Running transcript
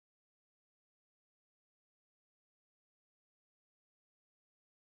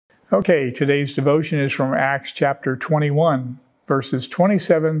Okay, today's devotion is from Acts chapter 21, verses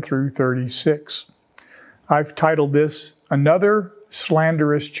 27 through 36. I've titled this, Another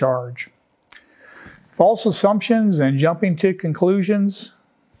Slanderous Charge. False assumptions and jumping to conclusions.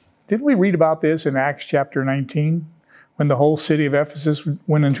 Didn't we read about this in Acts chapter 19, when the whole city of Ephesus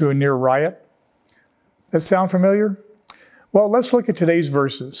went into a near riot? That sound familiar? Well, let's look at today's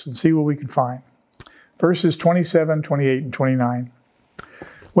verses and see what we can find. Verses 27, 28, and 29.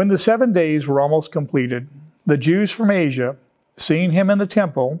 When the 7 days were almost completed, the Jews from Asia, seeing him in the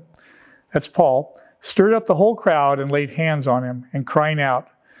temple, that's Paul, stirred up the whole crowd and laid hands on him, and crying out,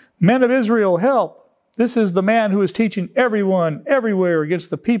 Men of Israel, help! This is the man who is teaching everyone, everywhere, against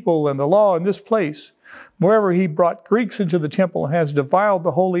the people and the law in this place. Moreover, he brought Greeks into the temple and has defiled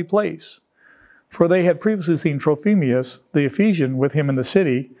the holy place. For they had previously seen Trophimus, the Ephesian, with him in the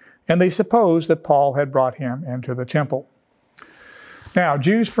city, and they supposed that Paul had brought him into the temple. Now,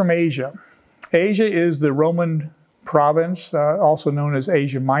 Jews from Asia. Asia is the Roman province, also known as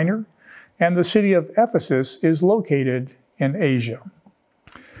Asia Minor, and the city of Ephesus is located in Asia.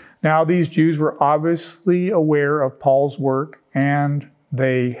 Now, these Jews were obviously aware of Paul's work, and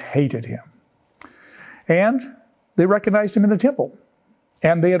they hated him. And they recognized him in the temple.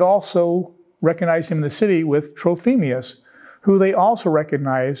 And they had also recognized him in the city with Trophimus, who they also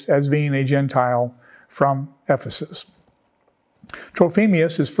recognized as being a Gentile from Ephesus.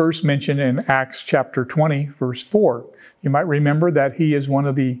 Trophimus is first mentioned in Acts chapter 20, verse 4. You might remember that he is one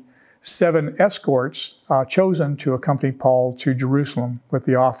of the 7 escorts chosen to accompany Paul to Jerusalem with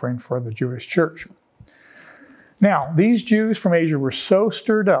the offering for the Jewish church. Now, these Jews from Asia were so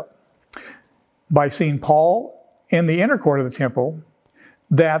stirred up by seeing Paul in the inner court of the temple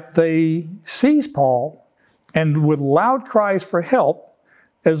that they seized Paul and with loud cries for help,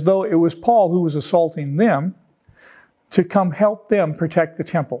 as though it was Paul who was assaulting them, to come help them protect the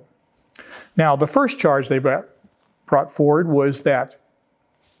temple. Now, the first charge they brought forward was that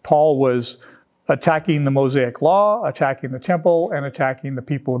Paul was attacking the Mosaic law, attacking the temple, and attacking the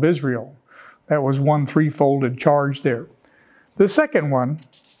people of Israel. That was one threefold charge there. The second one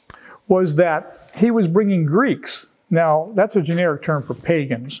was that he was bringing Greeks, now that's a generic term for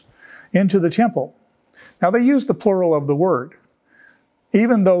pagans, into the temple. Now, they used the plural of the word,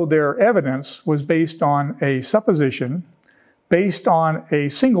 even though their evidence was based on a supposition, based on a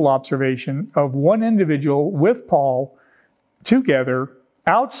single observation of one individual with Paul together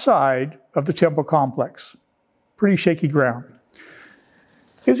outside of the temple complex. Pretty shaky ground.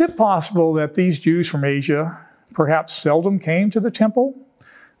 Is it possible that these Jews from Asia perhaps seldom came to the temple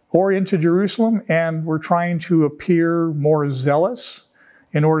or into Jerusalem and were trying to appear more zealous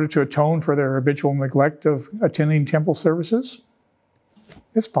in order to atone for their habitual neglect of attending temple services?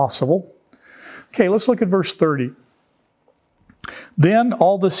 It's possible. Okay, let's look at verse 30. Then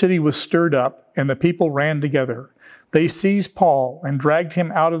all the city was stirred up, and the people ran together. They seized Paul and dragged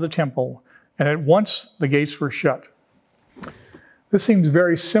him out of the temple, and at once the gates were shut. This seems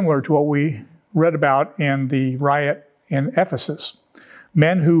very similar to what we read about in the riot in Ephesus.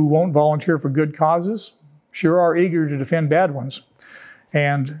 Men who won't volunteer for good causes sure are eager to defend bad ones.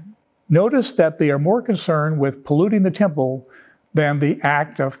 And notice that they are more concerned with polluting the temple than the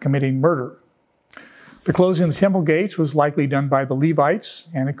act of committing murder. The closing of the temple gates was likely done by the Levites,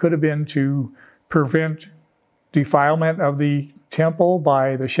 and it could have been to prevent defilement of the temple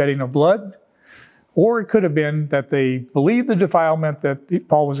by the shedding of blood, or it could have been that they believed the defilement that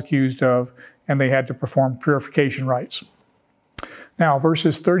Paul was accused of, and they had to perform purification rites. Now,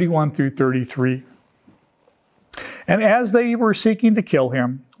 verses 31 through 33. And as they were seeking to kill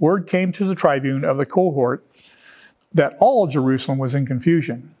him, word came to the tribune of the cohort that all Jerusalem was in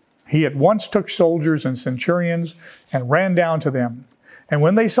confusion. He at once took soldiers and centurions and ran down to them. And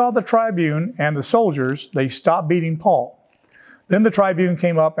when they saw the tribune and the soldiers, they stopped beating Paul. Then the tribune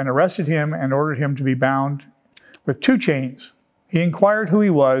came up and arrested him and ordered him to be bound with 2 chains. He inquired who he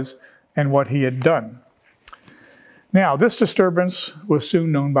was and what he had done. Now, this disturbance was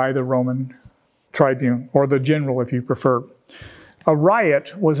soon known by the Roman tribune, or the general if you prefer. A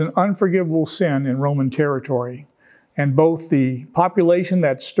riot was an unforgivable sin in Roman territory. And both the population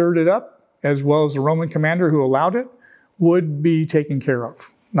that stirred it up, as well as the Roman commander who allowed it, would be taken care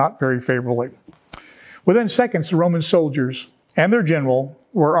of, not very favorably. Within seconds, the Roman soldiers and their general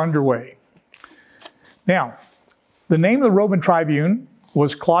were underway. Now, the name of the Roman tribune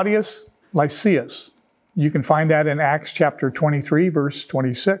was Claudius Lysias. You can find that in Acts chapter 23, verse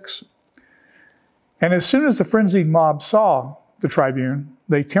 26. And as soon as the frenzied mob saw the tribune,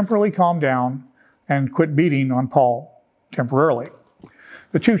 they temporarily calmed down and quit beating on Paul temporarily.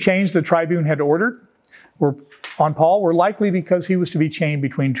 The 2 chains the tribune had ordered were on Paul were likely because he was to be chained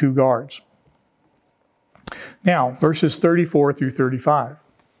between two guards. Now, verses 34 through 35.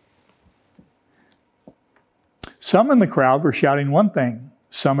 Some in the crowd were shouting one thing,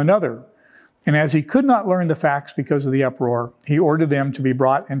 some another. And as he could not learn the facts because of the uproar, he ordered them to be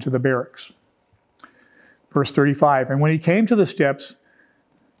brought into the barracks. Verse 35, and when he came to the steps,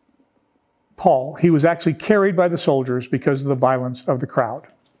 Paul, he was actually carried by the soldiers because of the violence of the crowd.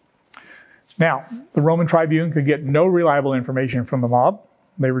 Now, the Roman tribune could get no reliable information from the mob.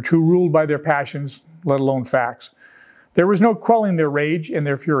 They were too ruled by their passions, let alone facts. There was no quelling their rage and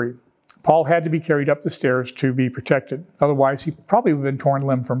their fury. Paul had to be carried up the stairs to be protected. Otherwise, he probably would have been torn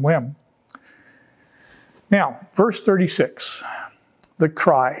limb from limb. Now, verse 36, the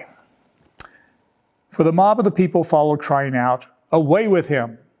cry. For the mob of the people followed, crying out, away with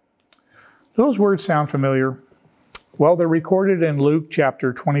him. Do those words sound familiar? Well, they're recorded in Luke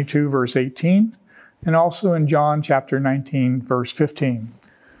chapter 22, verse 18, and also in John chapter 19, verse 15.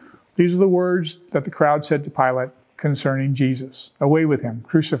 These are the words that the crowd said to Pilate concerning Jesus. Away with him,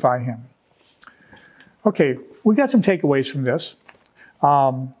 crucify him. Okay, we got some takeaways from this.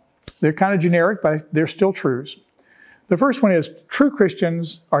 They're kind of generic, but they're still truths. The first one is, true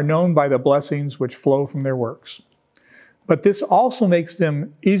Christians are known by the blessings which flow from their works. But this also makes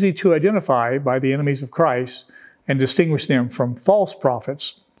them easy to identify by the enemies of Christ and distinguish them from false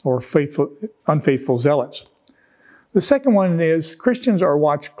prophets or unfaithful zealots. The second one is, Christians are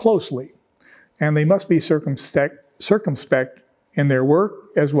watched closely, and they must be circumspect in their work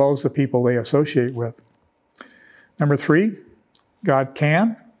as well as the people they associate with. Number 3, God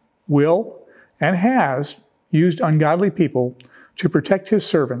can, will, and has used ungodly people to protect his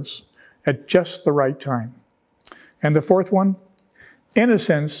servants at just the right time. And the fourth one,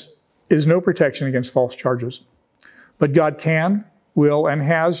 innocence is no protection against false charges. But God can, will, and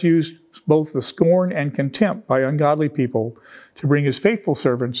has used both the scorn and contempt by ungodly people to bring his faithful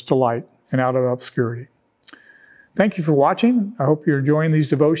servants to light and out of obscurity. Thank you for watching. I hope you're enjoying these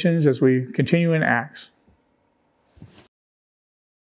devotions as we continue in Acts.